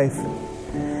eternal life.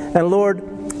 And Lord,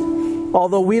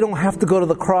 although we don't have to go to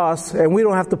the cross and we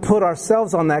don't have to put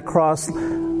ourselves on that cross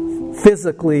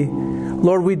physically,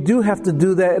 Lord, we do have to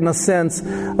do that in a sense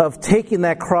of taking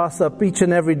that cross up each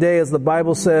and every day, as the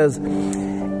Bible says,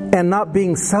 and not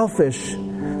being selfish.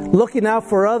 Looking out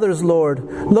for others, Lord.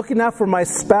 Looking out for my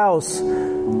spouse.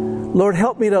 Lord,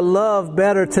 help me to love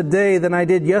better today than I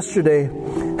did yesterday.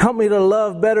 Help me to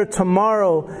love better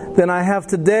tomorrow than I have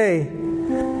today.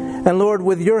 And Lord,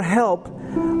 with your help,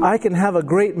 I can have a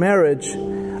great marriage.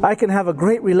 I can have a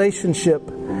great relationship.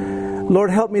 Lord,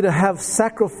 help me to have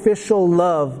sacrificial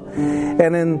love.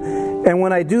 And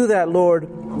when I do that, Lord,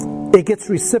 it gets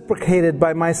reciprocated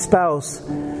by my spouse.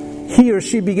 He or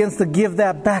she begins to give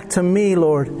that back to me,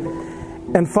 Lord.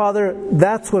 And Father,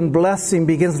 that's when blessing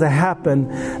begins to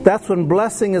happen. That's when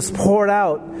blessing is poured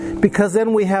out. Because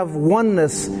then we have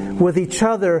oneness with each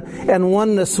other and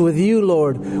oneness with you,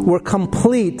 Lord. We're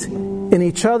complete in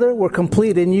each other. We're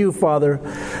complete in you, Father.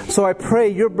 So I pray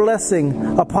your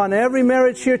blessing upon every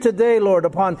marriage here today, Lord,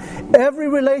 upon every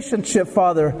relationship,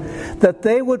 Father, that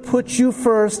they would put you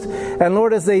first. And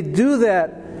Lord, as they do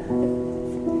that,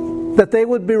 that they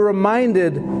would be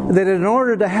reminded that in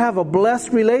order to have a blessed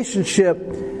relationship,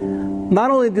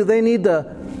 not only do they need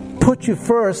to put you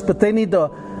first, but they need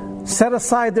to set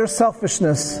aside their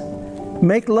selfishness.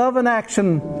 Make love an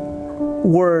action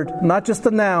word, not just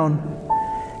a noun,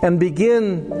 and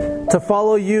begin to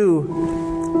follow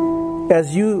you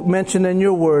as you mentioned in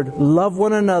your word. Love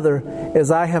one another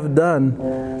as I have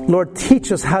done. Lord,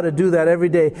 teach us how to do that every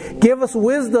day. Give us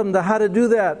wisdom to how to do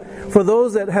that. For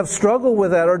those that have struggled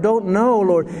with that or don't know,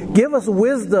 Lord, give us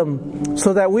wisdom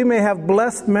so that we may have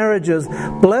blessed marriages,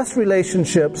 blessed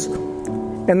relationships,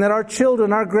 and that our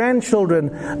children, our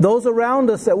grandchildren, those around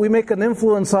us that we make an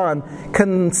influence on,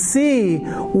 can see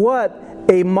what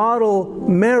a model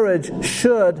marriage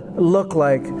should look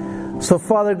like. So,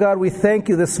 Father God, we thank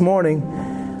you this morning.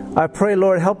 I pray,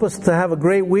 Lord, help us to have a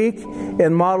great week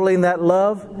in modeling that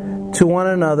love to one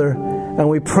another. And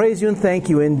we praise you and thank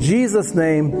you in Jesus'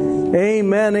 name.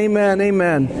 Amen, amen,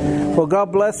 amen. Well,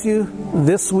 God bless you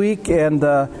this week and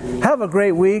have a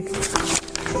great week.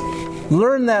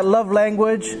 Learn that love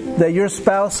language that your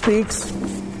spouse speaks.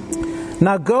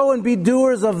 Now go and be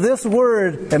doers of this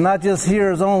word and not just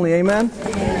hearers only. Amen?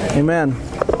 Amen.